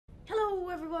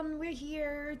everyone, we're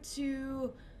here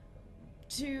to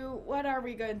what are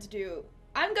we going to do?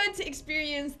 I'm going to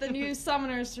experience the new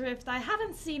Summoner's Rift. I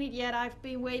haven't seen it yet. I've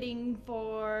been waiting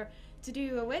to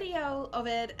do a video of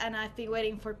it, and I've been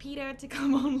waiting for Peter to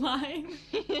come online.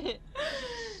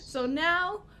 So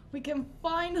now I can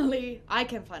finally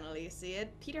see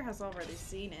it. Peter has already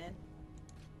seen it.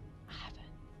 I haven't.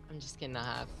 I'm just kidding, I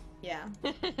have. Yeah.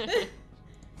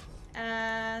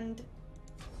 And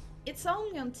it's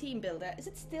only on Team Builder. Is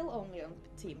it still only on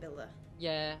Team Builder?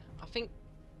 Yeah, I think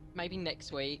maybe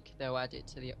next week they'll add it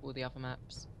to all the other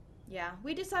maps. Yeah,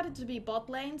 we decided to be bot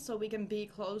lane so we can be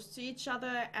close to each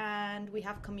other and we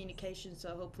have communication,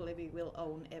 so hopefully we will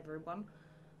own everyone.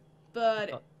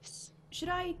 But should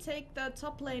I take the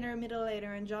top laner, middle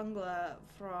laner, and jungler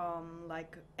from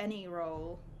like any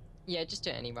role? Yeah, just do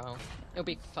any role. It'll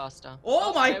be faster.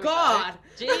 Oh my god!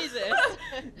 Go. Jesus!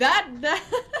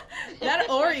 that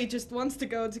Ori just wants to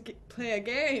go to play a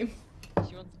game.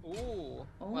 She wants. Ooh!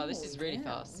 Oh, wow, this is really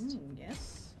fast.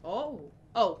 Yes. Oh!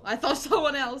 I thought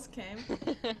someone else came.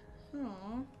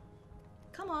 Aww.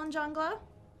 Come on, jungler.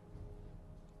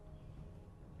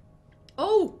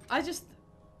 Oh! I just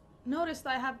noticed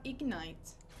I have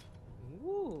ignite.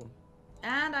 Ooh!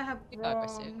 And I have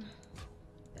wrong.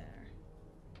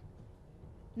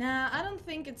 Nah, I don't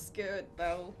think it's good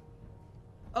though.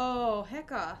 Oh,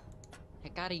 Heka.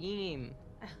 Hekarim.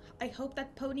 I hope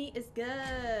that pony is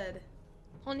good.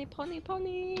 Pony, pony,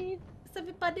 pony. Is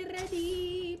everybody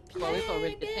ready? Play well, we've got a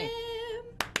really good game.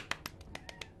 thing.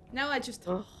 Now I just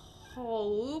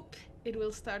hope it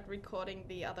will start recording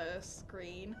the other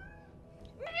screen.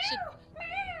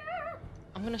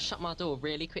 I'm gonna shut my door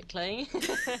really quickly.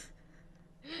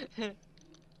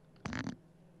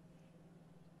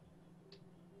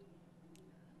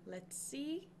 Let's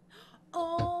see.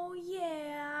 Oh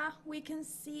yeah, we can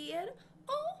see it.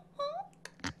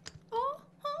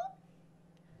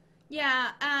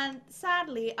 Yeah, and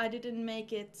sadly I didn't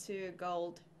make it to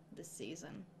gold this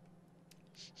season.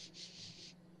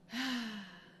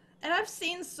 And I've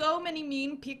seen so many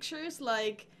meme pictures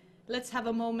like, let's have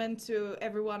a moment to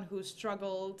everyone who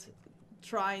struggled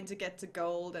trying to get to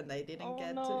gold and they didn't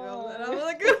get to gold. And I'm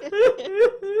like,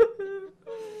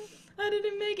 I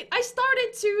didn't make it. I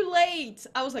started too late.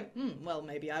 I was like, well,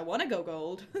 maybe I want to go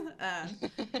gold. And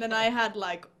then I had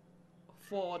like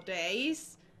 4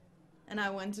 days and I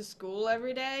went to school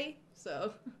every day,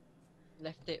 so.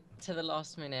 Left it to the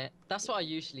last minute. That's what I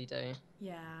usually do.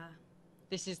 Yeah.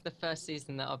 This is the first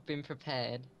season that I've been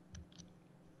prepared.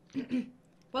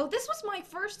 Well, this was my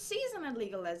first season at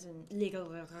League of Legends.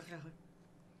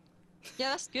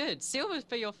 Yeah, that's good. Silver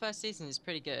for your first season is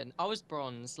pretty good. I was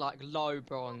bronze, like low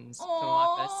bronze for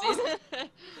Aww. my first season.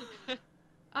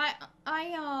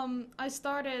 I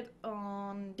started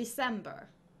on December.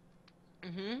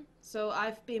 So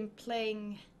I've been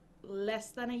playing less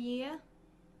than a year.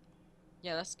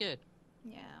 Yeah, that's good.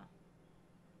 Yeah.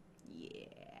 Yeah.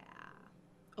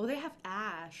 Oh, they have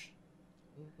Ashe.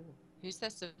 Ooh. Who's their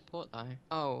support though?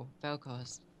 Oh,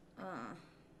 Vel'Koz.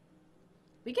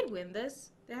 We can win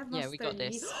this. They have yeah, we got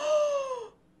this.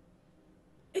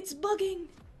 It's bugging.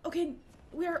 Okay,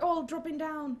 we're all dropping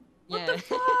down. What Yeah. the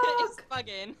fuck? It's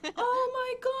bugging. Oh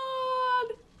my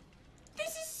god.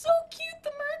 This is so cute,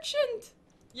 the merchant.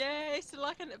 Yeah, it's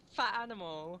like a fat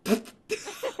animal.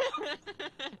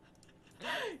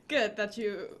 Good that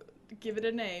you give it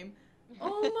a name.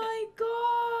 Oh my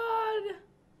god.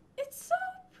 It's so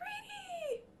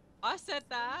pretty. I said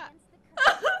that.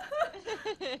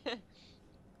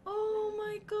 Oh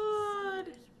my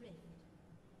god.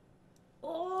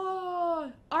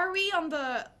 Oh, are we on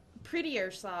the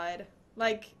prettier side?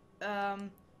 Like,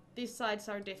 these sides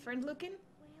are different looking?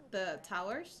 The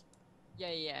towers?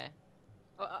 Yeah, yeah.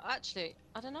 Actually,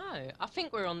 I don't know. I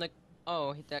think we're on the...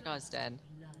 Oh, that guy's dead.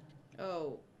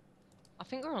 Oh. I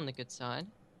think we're on the good side.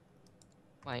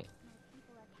 Wait.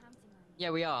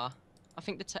 Yeah, we are. I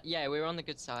think yeah, we're on the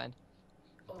good side.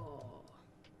 Oh.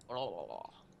 Oh.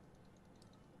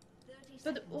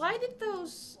 But why did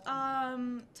those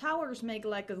towers make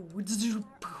like a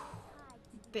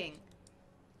thing?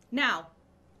 Now,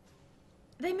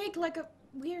 they make like a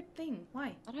weird thing.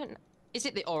 Why? I don't know. Is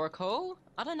it the Oracle?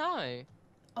 I don't know.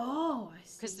 Oh, I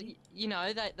see. Because you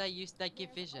know they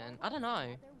give vision. I don't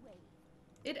know.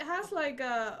 It has like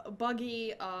a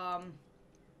buggy.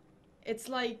 It's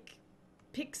like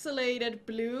pixelated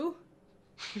blue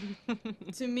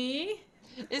to me.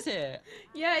 Is it?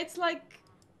 Yeah, it's like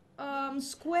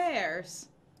squares,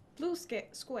 blue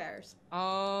squares.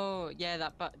 Oh, yeah,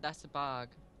 that's a bug.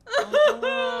 Oh,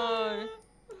 no.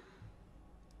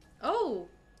 Oh.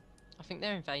 I think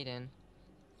they're invading.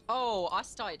 Oh, I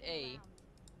started E.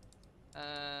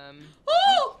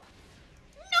 Oh!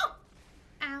 No!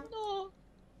 Ow. No.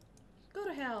 Go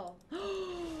to hell.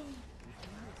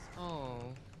 Oh.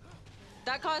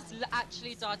 That guy's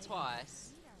actually died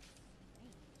twice.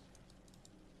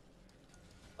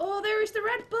 Oh, there is the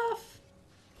red buff.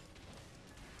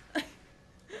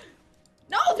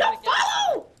 No, don't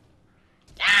follow!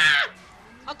 Ah!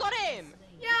 I got him!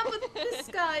 Yeah, but this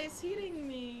guy is hitting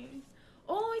me.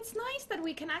 Oh, it's nice that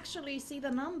we can actually see the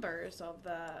numbers of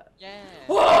the... Yeah.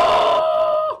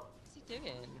 Oh! What's he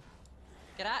doing?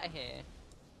 Get out of here.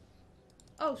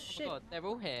 Oh, Oh shit. my god, they're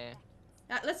all here.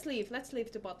 Let's leave. Let's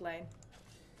leave the bot lane.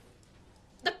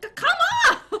 Come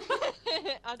on!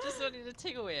 I just wanted to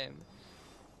tickle him.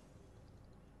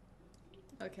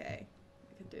 Okay,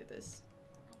 we can do this.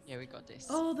 Yeah, we got this.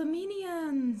 Oh, the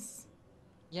minions.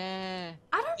 Yeah.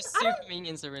 I The don't. super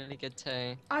minions are really good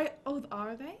too. Oh,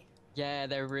 are they? Yeah,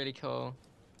 they're really cool.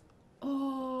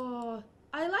 Oh,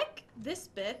 I like this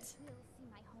bit.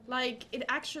 Like, it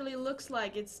actually looks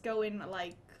like it's going,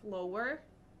 like, lower.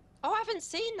 Oh, I haven't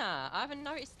seen that. I haven't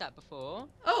noticed that before.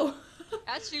 Oh! It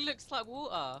actually looks like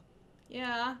water.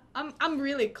 Yeah, I'm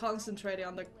really concentrating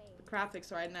on the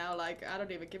graphics right now. Like, I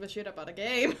don't even give a shit about a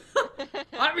game.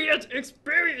 I'm here to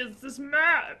experience this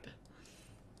map!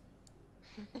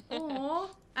 Aww.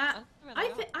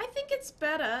 I think it's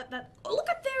better that... Oh, look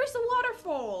at there is a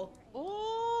waterfall!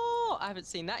 Oh, I haven't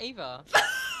seen that either.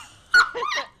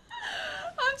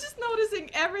 I'm just noticing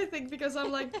everything because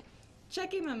I'm like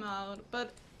checking them out.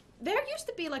 But there used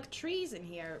to be like trees in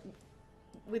here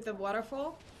with the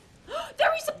waterfall.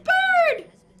 There is a bird!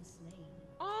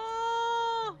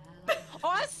 Oh, oh,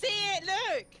 I see it.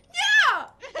 Look. Yeah!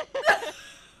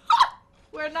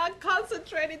 We're not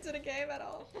concentrating to the game at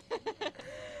all.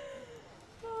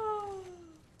 Oh.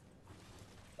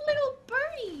 Little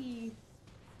birdie.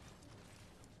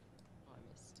 Oh, I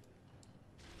missed.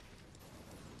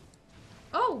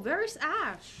 Oh, where's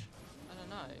Ash? I don't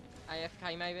know.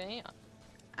 AFK maybe.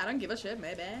 I don't give a shit,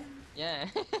 maybe. Yeah.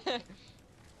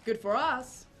 Good for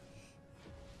us.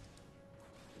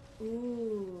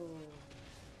 Ooh.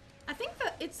 I think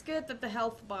that it's good that the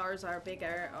health bars are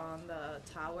bigger on the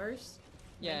towers.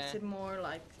 Yeah. Makes it more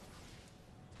like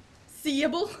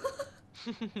seeable.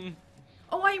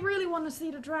 Oh, I really want to see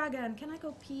the dragon. Can I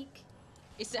go peek?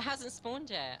 It hasn't spawned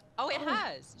yet. Oh, it Oh.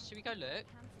 has. Should we go look?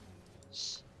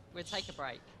 Shh. We'll take a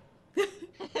break.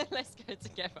 Let's go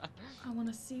together. I want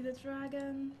to see the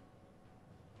dragon.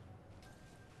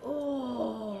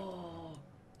 Oh,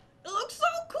 it looks so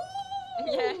cool.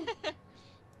 Yeah.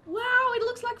 Wow, it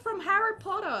looks like from Harry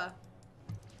Potter.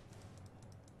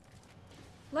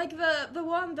 Like the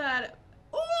one that...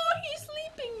 Oh, he's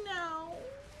sleeping now.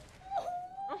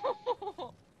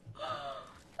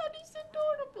 That is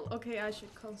adorable. Okay, I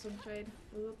should concentrate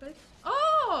a little bit.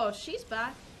 Oh, she's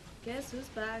back. Guess who's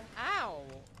back? Ow.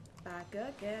 Back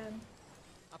again.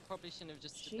 I probably shouldn't have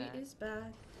just stood She there. is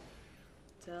back.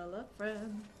 Tell a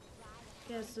friend.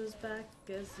 Guess who's back?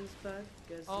 Guess who's back?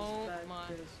 Guess Oh who's back? my.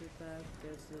 Guess who's back?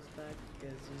 Guess who's back?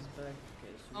 Guess who's back?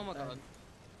 Guess who's Oh my back? god.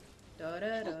 Da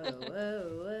da da whoa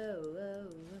whoa whoa.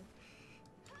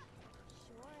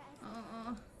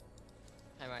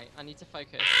 Hey, wait. I need to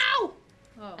focus. Ow!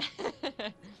 Oh.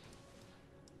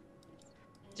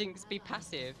 Jinx, be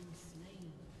passive.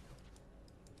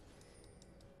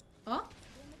 Huh?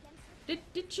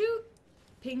 Did you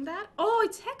ping that? Oh,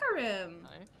 it's Hecarim. No.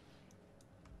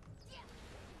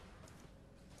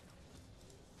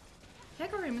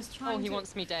 Hecarim is trying Oh, to... he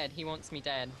wants me dead. He wants me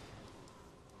dead.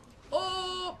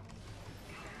 Oh!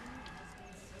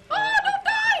 Oh, don't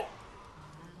die!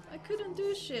 I couldn't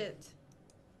do shit.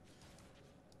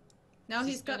 Now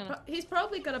he's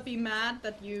probably gonna be mad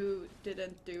that you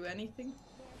didn't do anything.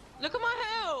 Look at my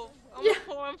health! I'm Yeah. a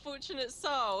poor unfortunate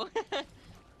soul.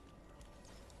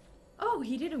 Oh,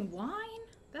 he didn't whine?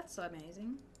 That's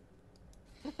amazing.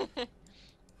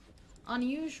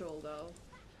 Unusual though.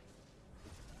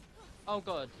 Oh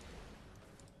god.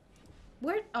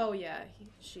 Where? Oh yeah,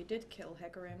 she did kill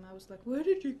Hecarim. I was like, where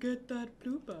did you get that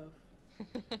blue buff?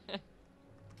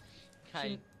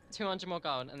 Okay, 200 more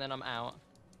gold and then I'm out.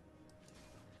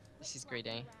 This is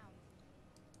greedy.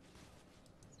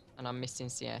 And I'm missing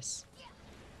CS.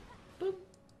 Boom.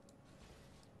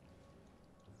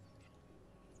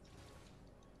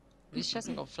 At least she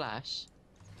hasn't got flash.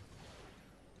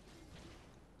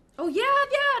 Oh yeah,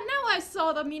 yeah. Now I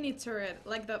saw the mini turret,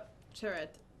 like the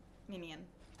turret minion.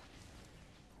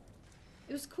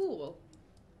 It was cool.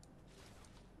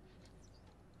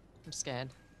 I'm scared.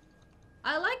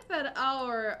 I like that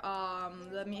our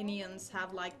the minions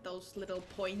have like those little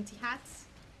pointy hats.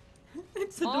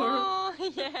 It's adorable.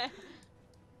 Oh, yeah.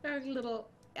 They're little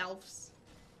elves.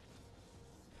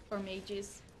 Or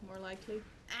mages, more likely.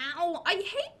 Ow! I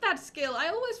hate that skill. I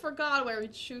always forgot where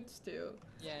it shoots to.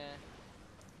 Yeah.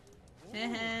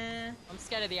 Heh. I'm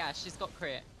scared of the Ash. She's got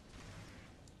crit.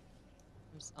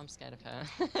 I'm scared of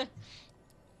her.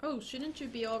 Oh, shouldn't you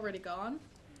be already gone?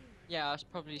 Yeah, I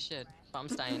probably should, but I'm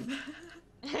staying.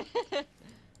 Oh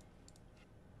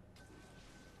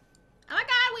my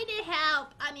god, we need help!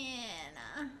 I'm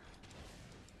in.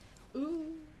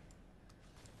 Ooh.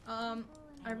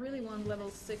 I really want level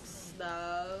 6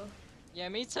 though. Yeah,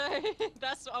 me too.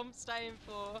 That's what I'm staying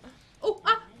for. Oh,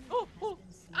 ah! Oh, oh.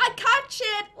 I catch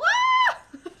it! Wah!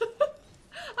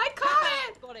 I caught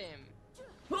it! Got him.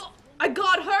 Oh, I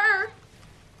got her!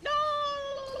 No!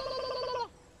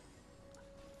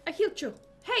 I healed you.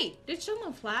 Hey, did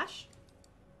someone flash?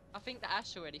 I think the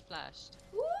Ash already flashed.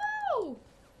 Woo!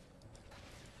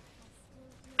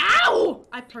 Ow!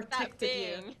 I protected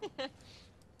you. Thing.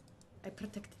 I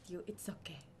protected you. It's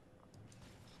okay.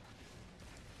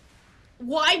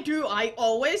 Why do I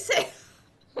always say?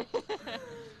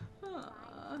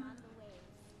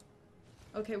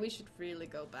 Okay, we should really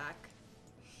go back.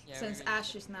 Yeah, Since really.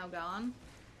 Ash is now gone.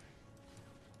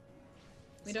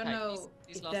 We It's don't okay, know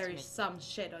these if last there to is me. some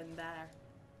shit on there.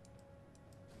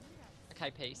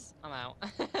 Okay, peace. I'm out.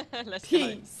 Let's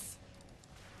Peace.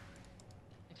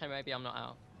 go. Okay, maybe I'm not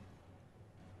out.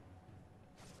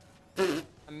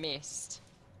 I missed.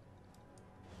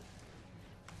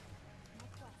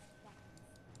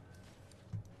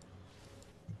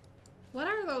 What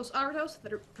are those? Are those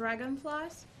the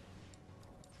dragonflies?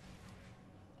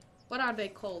 What are they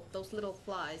called? Those little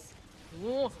flies.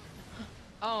 Whoa.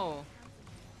 Oh.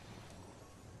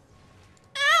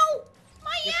 Ow!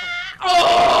 My Yes, eye!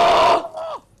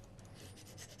 Oh!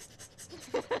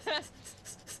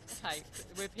 Okay,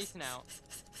 we're peacing out.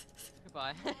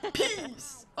 Goodbye.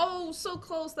 Peace! Oh, so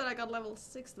close that I got level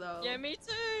 6 though. Yeah, me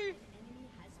too.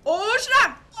 Oh,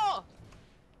 snap! Oh.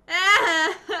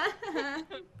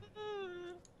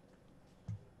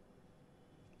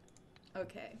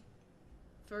 Okay.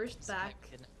 First back.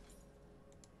 Goodness.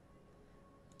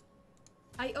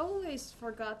 I always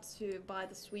forgot to buy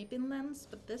the sweeping lens,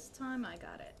 but this time I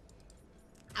got it.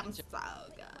 I'm so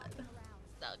good.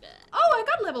 So good. Oh, I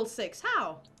got level 6.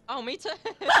 How? Oh, me too.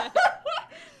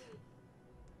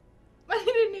 I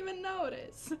didn't even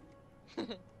notice. I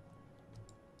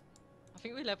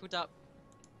think we leveled up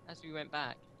as we went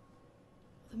back.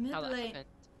 The mid How that lane. happened.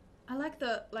 I like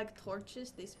the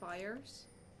torches, these fires.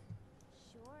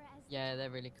 Yeah, they're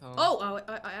really cool. Oh,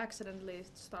 I accidentally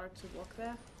started to walk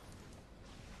there.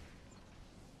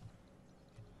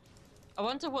 I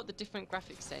wonder what the different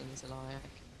graphic settings are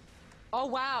like. Oh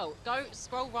wow! Go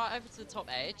scroll right over to the top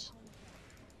edge.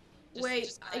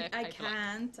 Wait, I AFK for like-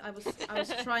 can't. I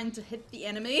was trying to hit the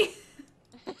enemy.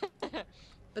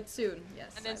 But soon,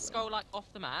 yes. And I then will. scroll like off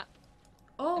the map.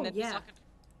 Oh And then there's yeah. like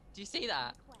do you see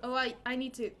that? Oh, I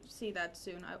need to see that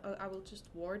soon. I will just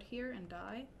ward here and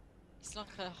die. It's like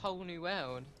a whole new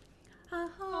world. A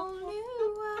whole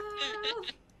new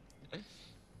world.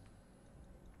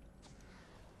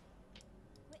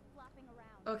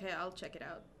 Okay, I'll check it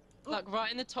out. Like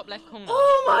right in the top left corner.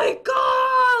 Oh my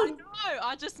god! No,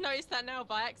 I just noticed that now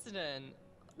by accident.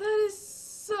 That is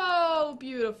so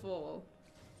beautiful.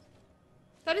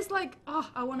 That is like, oh,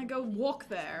 I want to go walk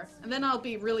there. And then I'll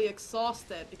be really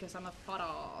exhausted because I'm a fat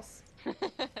ass. Oh,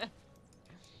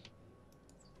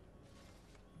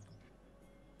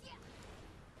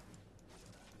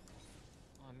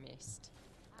 I missed.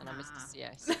 And I missed the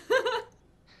CS.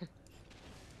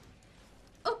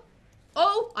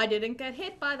 Oh, I didn't get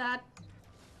hit by that.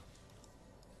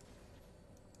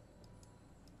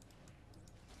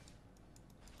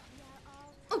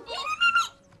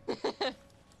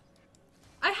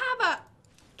 I have a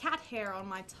cat hair on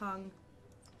my tongue.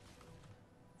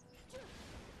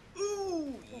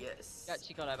 Ooh, yes. You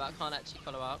actually got it, but I can't actually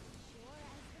follow up.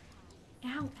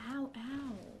 Ow, ow,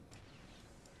 ow.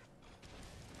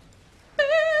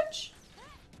 Bitch!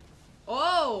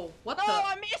 Oh, what Oh, the?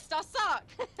 I missed! I suck!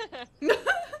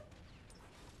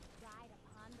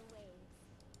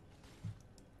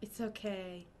 It's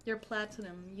okay. You're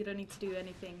platinum. You don't need to do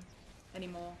anything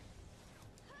anymore.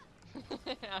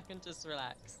 I can just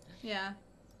relax. Yeah.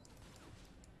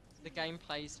 The game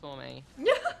plays for me.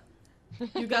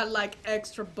 You got like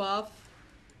extra buff.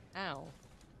 Ow.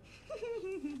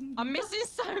 I'm missing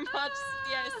so much.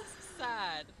 Yes,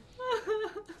 sad.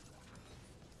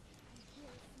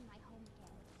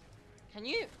 Can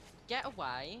you get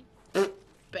away?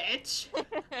 Bitch.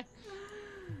 Can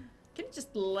you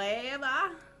just lay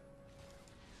there?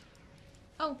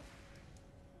 Oh.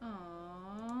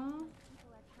 Aww.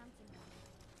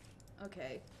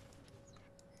 Okay.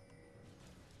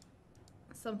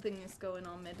 something is going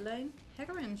on mid lane.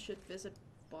 Hecarim should visit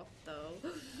bot though.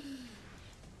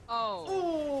 Oh.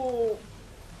 Oh!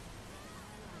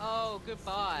 Oh,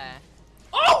 goodbye.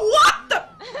 Oh, what the?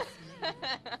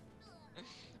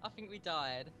 I think we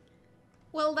died.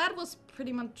 Well, that was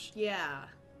pretty much, yeah.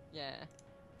 Yeah.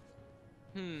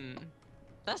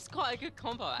 That's quite a good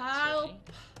combo, actually. Help!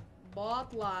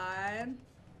 Bot line.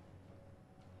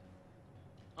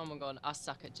 Oh my god, I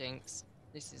suck at Jinx.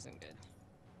 This isn't good.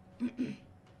 And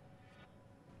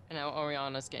now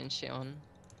Oriana's getting shit on.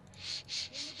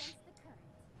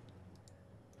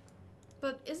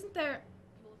 But isn't there...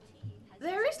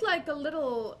 There is like a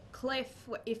little cliff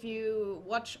if you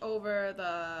watch over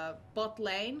the bot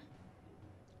lane.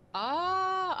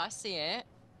 Ah, I see it.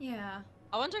 Yeah.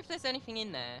 I wonder if there's anything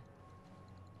in there.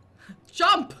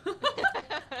 Jump!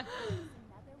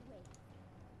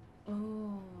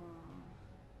 Oh.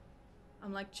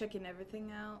 I'm like checking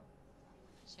everything out.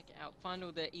 Check it out. Find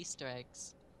all the Easter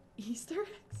eggs. Easter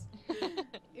eggs?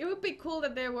 It would be cool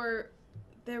that there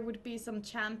would be some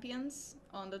champions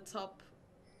on the top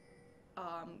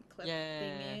clip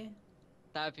thingy.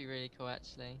 That would be really cool,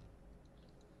 actually.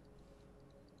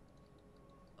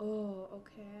 Oh,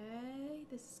 okay.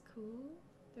 This is cool.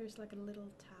 There's like a little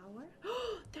tower.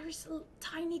 There's a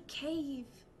tiny cave.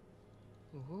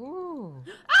 Ooh.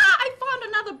 Ah! I found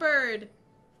another bird!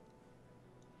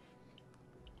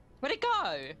 Where'd it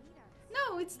go?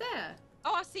 No, it's there.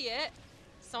 Oh, I see it.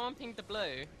 Someone pinged the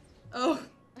blue. Oh.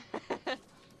 Oh,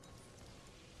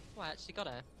 I actually got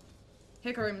her.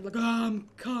 Hecarim like, I'm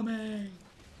coming,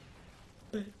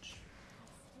 bitch.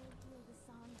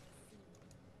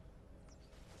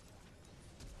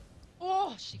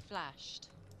 Oh, she flashed.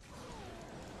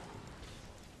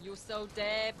 You're so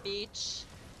dead, bitch.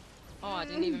 Oh, I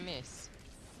didn't even miss.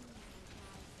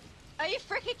 Are you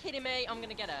freaking kidding me? I'm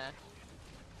gonna get her.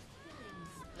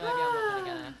 No, maybe I'm not gonna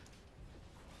get her.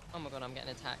 Oh my god, I'm getting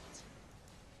attacked.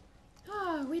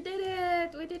 Ah, we did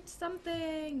it! We did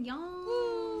something! Yes!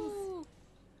 Woo.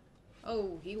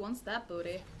 Oh, he wants that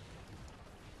booty.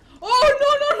 Oh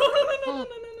no no no no no no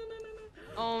no no no no no!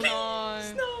 Oh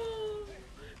Please no. no!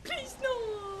 Please no!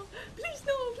 Please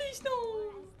no! Please no!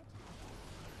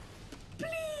 Please!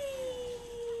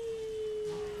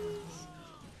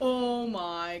 Oh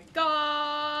my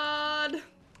god!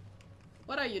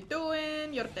 What are you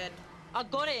doing? You're dead. I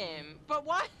got him, but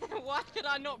why? Why could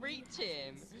I not reach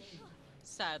him?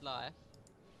 Sad life.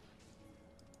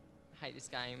 I hate this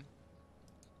game.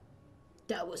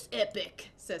 That was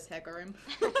epic, says Hecarim.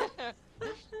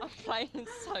 I'm playing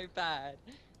so bad.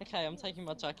 Okay, I'm taking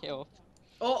my jacket off.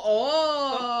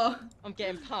 Oh! I'm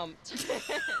getting pumped.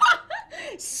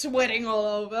 Sweating all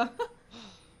over.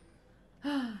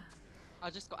 I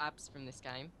just got abs from this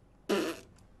game.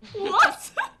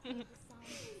 What?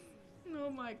 Oh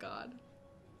my god.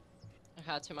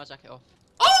 Okay, I took my jacket off.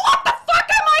 Oh, what the fuck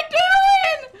am I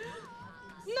doing?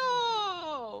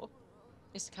 No!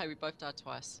 It's okay, we both died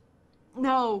twice.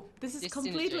 No, this is This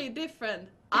completely synergy. different.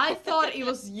 I thought it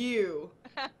was you.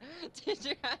 Did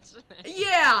you actually?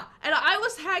 Yeah, and I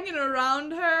was hanging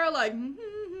around her like,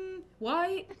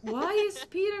 why is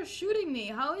Peter shooting me?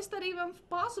 How is that even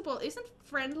possible? Isn't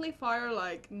friendly fire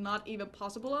like not even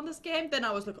possible on this game? Then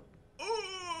I was like,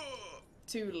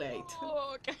 too late.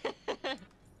 Oh, okay.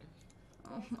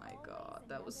 Oh my god,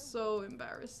 that was so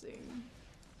embarrassing.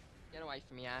 Get away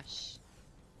from me, Ash.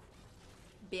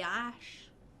 Biash.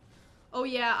 Oh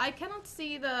yeah, I cannot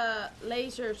see the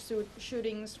laser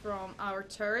shootings from our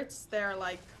turrets. They're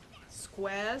like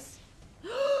squares.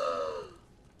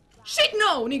 Shit,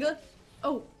 no, nigga.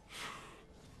 Oh.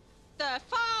 The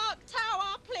fuck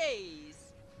tower,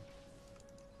 please.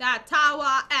 That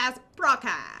tower as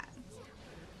broadcast.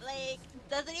 Like,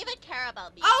 doesn't even care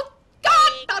about me. Oh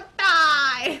god, don't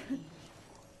die.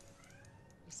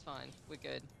 It's fine. We're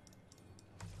good.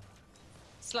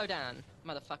 Slow down,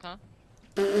 motherfucker.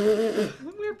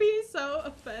 We're being so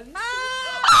offensive.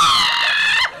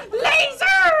 Ah!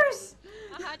 Lasers!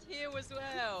 I had heal as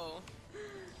well.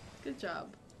 Good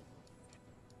job.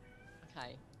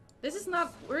 Okay. This is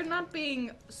not, we're not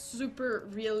being super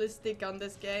realistic on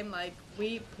this game. Like,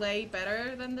 we play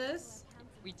better than this.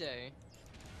 We do.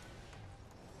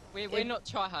 We're not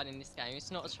tryhard in this game.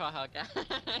 It's not a tryhard game.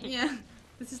 Yeah.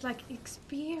 This is like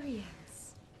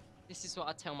experience. This is what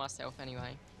I tell myself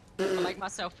anyway. I make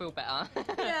myself feel better.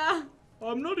 Yeah.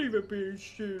 I'm not even being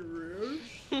serious.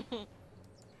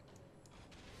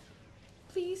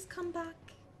 Please come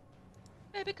back.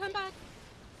 Baby, come back.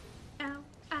 Ow,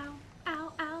 ow,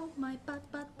 ow, ow. My butt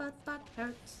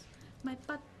hurts. My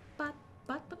butt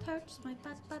hurts. My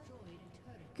butt.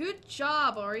 Good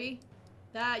job, Ori.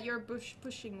 That you're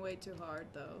pushing way too hard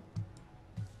though.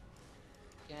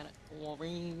 Get it.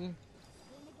 Ori.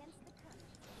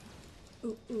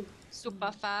 Ooh, ooh.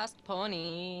 Super fast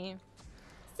pony.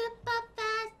 Super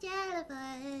fast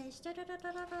jellyfish.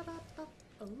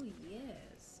 Oh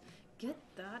yes. Get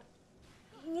that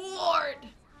ward.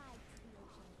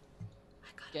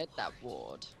 Get that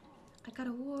ward. I got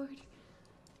a ward.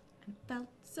 And it felt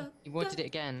so You warded good. it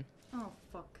again. Oh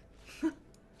fuck.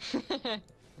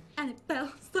 And it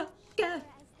felt so good.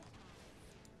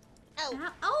 Oh.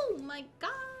 Oh my god.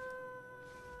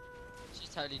 She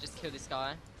totally just killed this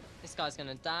guy. This guy's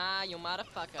gonna die, you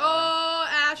motherfucker. Oh,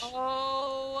 Ash.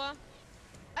 Oh.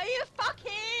 Are you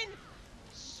fucking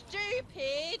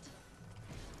stupid?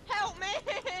 Help me!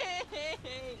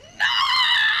 No!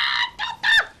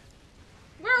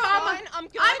 Where am I? Fine, I'm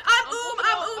good. I'm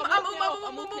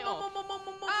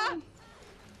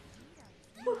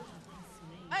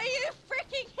Are you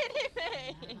freaking kidding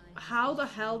me? How the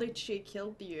hell did she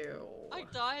kill you? I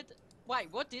died. Wait,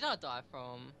 what did I die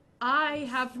from? I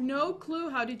have no clue.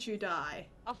 How did you die?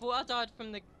 I thought I died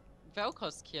from the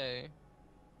Vel'Koz queue.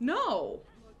 No.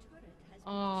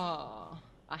 Oh,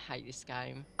 I hate this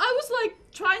game. I was like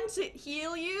trying to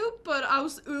heal you, but I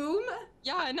was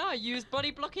Yeah, I know. You was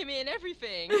body blocking me and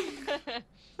everything.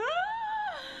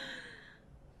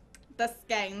 This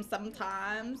game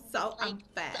sometimes so Like,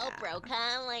 unfair. so broken,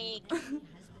 like...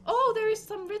 Oh, there is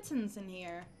some writtens in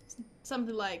here.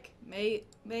 Something like, may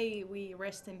we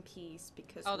rest in peace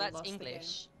because Oh, we that's lost the game.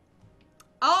 English.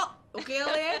 Oh,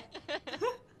 really?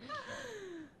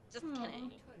 Just Oh.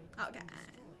 kidding. Okay.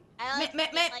 I like, Me-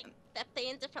 like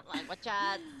 15 different languages.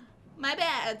 My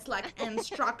bad. It's like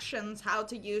instructions how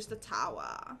to use the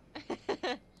tower.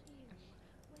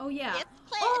 Oh yeah. This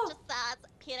player Oh. just says,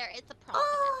 Peter, it's a Oh.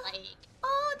 problem. Like,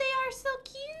 Oh, they are so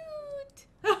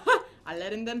cute. I'm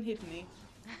letting them hit me.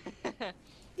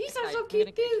 These are Okay, so I'm cute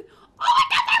gonna too. Oh my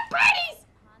god, they're pretties!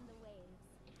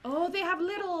 Oh, they have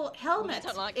little helmets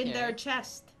don't like in you. their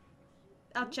chest.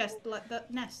 Chest, like the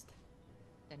nest.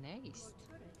 They're nice.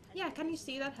 Yeah, can you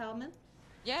see that helmet?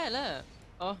 Yeah, look.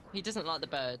 Oh, he doesn't like the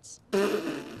birds.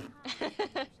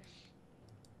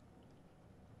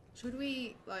 Should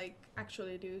we, like,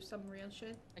 actually do some real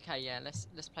shit? Okay, yeah, let's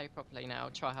play properly now.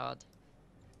 Try hard.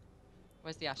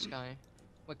 Where's the Ash go?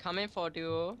 We're coming for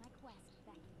you.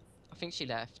 I think she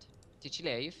left. Did she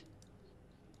leave?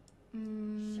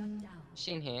 Mm. Is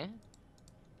she in here?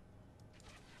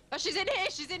 Oh, she's in here!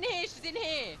 She's in here! She's in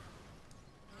here!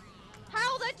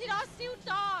 How the did I still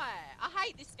die? I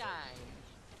hate this game.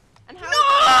 And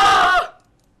how?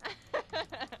 No!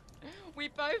 We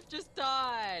both just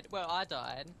died. Well, I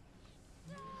died.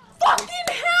 Fucking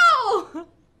hell!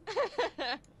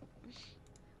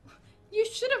 You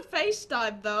should have face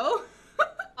dived though.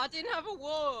 I didn't have a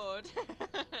ward.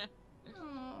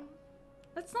 Oh.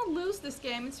 Let's not lose this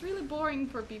game. It's really boring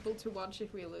for people to watch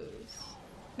if we lose.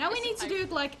 Now we need to do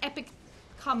like epic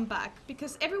comeback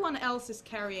because everyone else is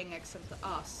carrying except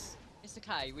us. It's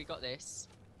okay. We got this.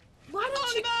 Why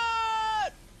don't you?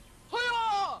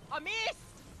 I missed.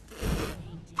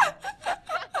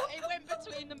 It went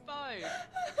between them both.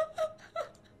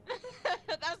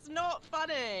 That's not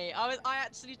funny. I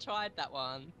actually tried that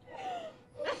one.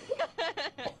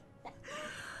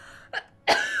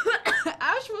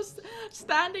 Ash was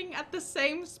standing at the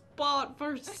same spot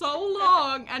for so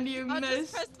long and you I missed.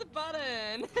 just pressed the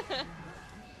button.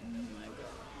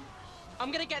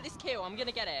 I'm gonna get this kill. I'm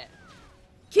gonna get it.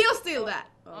 Kill steal that.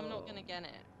 I'm not gonna get it.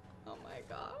 Oh my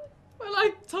god. We're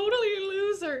like totally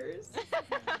losers.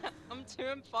 I'm 2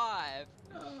 and 5.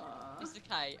 Aw. It's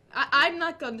okay. I'm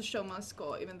not going to show my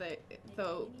score even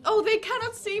though. Oh, they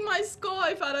cannot see my score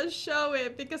if I don't show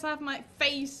it because I have my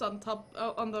face on top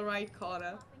on the right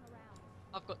corner.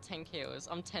 I've got 10 kills.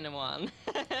 I'm 10 and 1.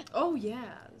 Oh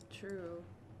yeah, true.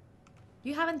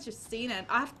 You haven't just seen it.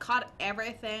 I've caught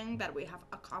everything that we have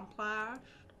accomplished.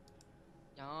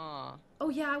 Yeah. Oh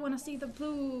yeah, I want to see the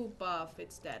blue buff.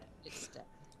 It's dead. It's dead.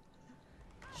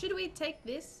 Should we take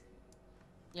this?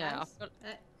 Yeah, As,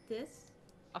 this?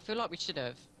 I feel like we should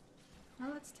have. Well,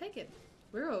 let's take it.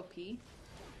 We're OP.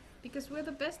 Because we're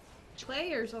the best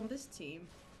players on this team.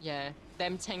 Yeah,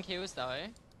 them 10 kills though.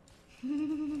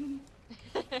 And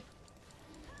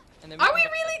then Are we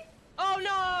really? Oh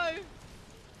no!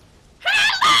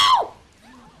 Hello!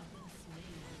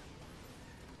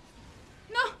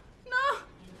 No, no.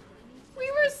 We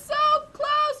were so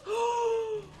close.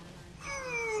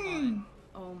 Mm.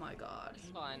 Oh my god. It's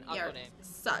fine, I've You're got it.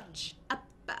 such a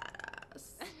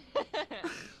badass.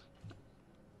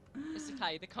 It's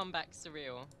okay, the comeback's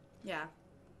surreal. Yeah.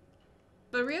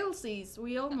 But realsies,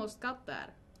 we almost got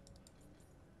that.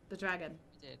 The dragon.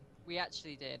 We did. We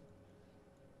actually did.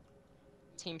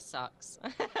 Team sucks.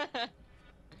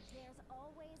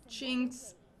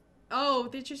 Jinx. Oh,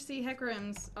 did you see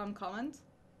Hecarim's comment?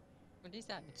 What is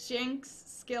that? Jinx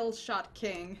skill shot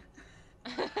king.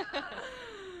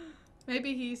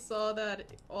 Maybe he saw that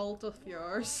alt of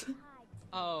yours.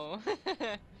 Oh.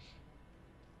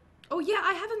 Oh yeah,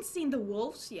 I haven't seen the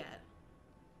wolves yet.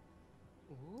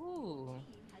 Ooh.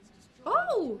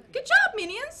 Oh, good job,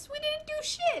 minions. We didn't do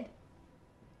shit.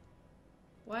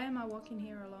 Why am I walking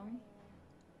here alone?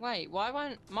 Wait, why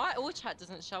won't my all chat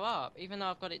doesn't show up even though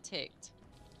I've got it ticked?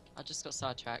 I just got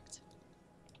sidetracked.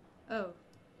 Oh.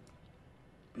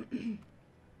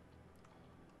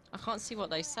 I can't see what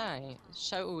they say.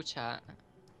 Show all chat.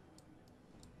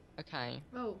 Okay.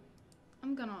 Oh,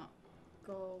 I'm gonna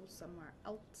go somewhere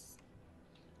else.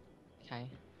 Okay.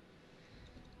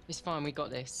 It's fine, we got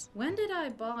this. When did I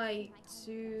buy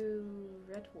 2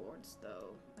 red wards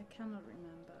though? I cannot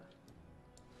remember.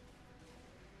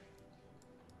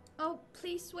 Oh,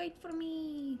 please wait for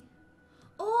me.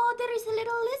 Oh, there is a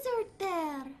little lizard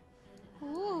there.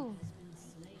 Ooh.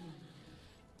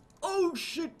 Oh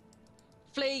shit.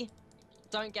 Flee!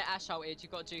 Don't get Ash ulted,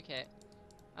 you've got to juke it.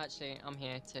 Actually, I'm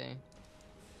here too.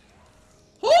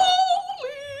 Holy!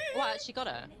 Oh, I actually got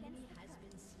her.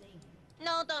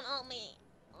 No, don't ult me.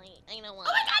 Wait, I know what.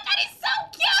 Oh my god, that is so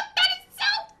cute! That is so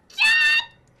cute!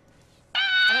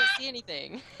 I don't see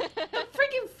anything. The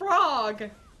freaking frog!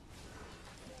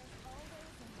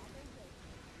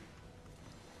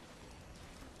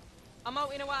 I'm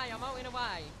ulting away, I'm ulting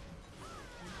away.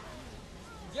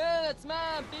 Yeah, that's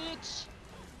mine, bitch!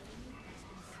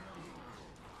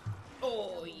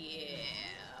 Oh yeah.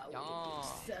 Yeah.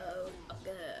 So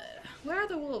good. Where are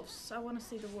the wolves? I want to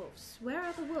see the wolves. Where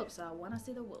are the wolves? I want to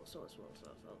see the wolves. Wolves.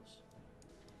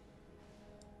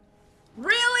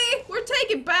 Really? We're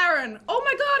taking Baron. Oh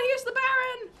my god, here's the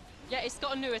Baron. Yeah, it's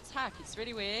got a new attack, it's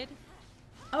really weird.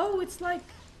 Oh, it's like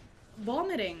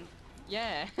vomiting.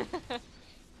 Yeah.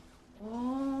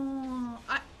 Oh,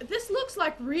 this looks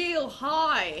like real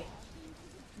high.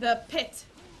 The pit.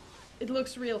 It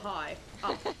looks real high.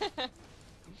 Up.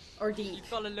 Or deep. You've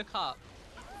got to look up.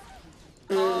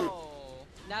 Oh,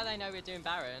 now they know we're doing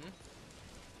Baron.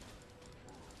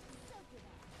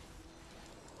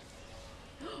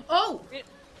 Oh!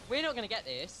 We're not gonna get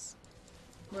this.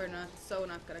 We're not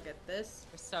gonna get this.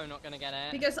 We're so not gonna get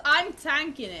it. Because I'm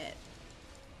tanking it.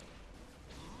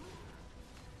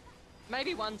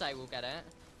 Maybe one day we'll get it.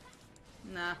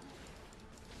 Nah.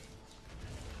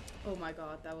 Oh my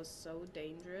god, that was so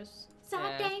dangerous. So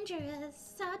Yeah.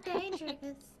 dangerous, so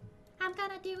dangerous. I'm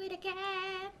gonna do it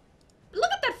again.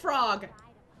 Look at that frog!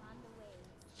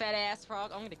 Fat ass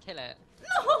frog, I'm gonna kill it.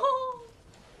 No!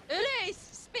 Uly's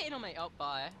spitting on me. Oh,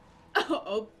 bye.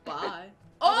 Oh, bye.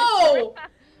 Oh!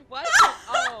 Why?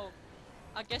 Oh,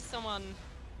 I guess someone.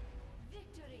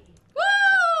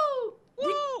 Woo!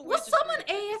 Woo! We're Was just someone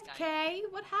gonna get this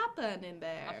AFK? What happened in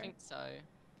there? I think so.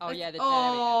 Oh yeah, the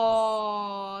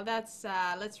Oh, that's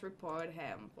sad. Let's report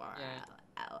him for Yeah.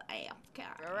 AFK.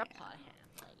 reply him.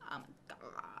 Oh my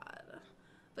god.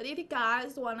 But if you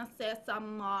guys want to see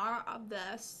some more of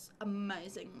this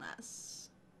amazingness,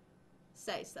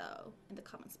 say so in the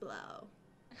comments below.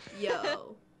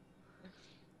 Yo.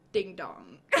 Ding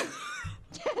dong.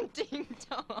 Ding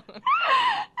dong.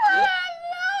 Hello!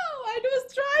 I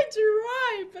was trying to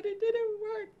rhyme, but it didn't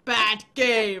work. Bad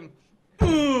game.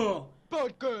 Ugh.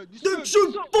 Bad game. That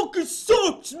shit fucking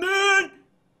sucks, man!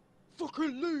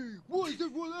 Fucking leave. Why is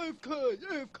everyone AFK?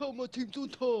 AFK, my team's on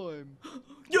time.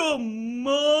 Yo,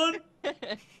 man!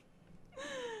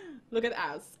 Look at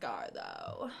Ascar,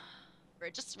 though.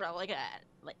 We're just rolling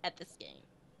at this game.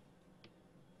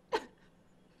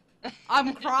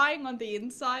 I'm crying on the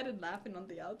inside and laughing on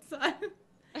the outside.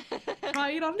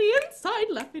 Crying on the inside,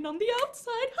 laughing on the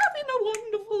outside, having a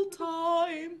wonderful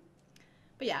time.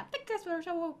 But yeah, thank you guys for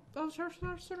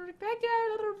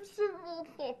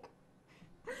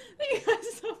Thank you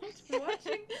guys so much for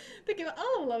watching. Thank you for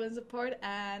all of love and support,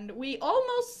 and we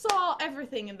almost saw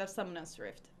everything in the Summoner's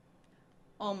Rift.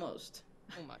 Almost.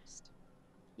 Almost.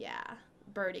 Yeah,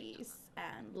 birdies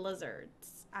and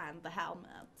lizards and the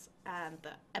helmet and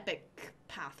the epic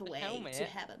pathway to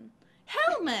heaven.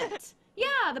 Helmet!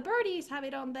 Yeah, the birdies have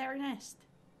it on their nest.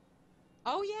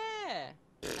 Oh yeah.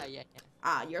 Oh yeah.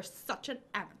 Ah, you're such an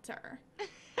amateur.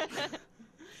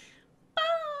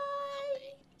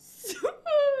 Bye!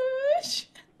 Swoosh!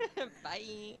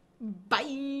 Bye.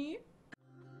 Bye!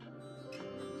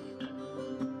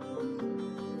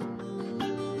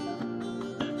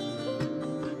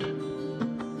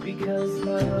 Because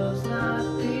my love's not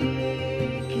real.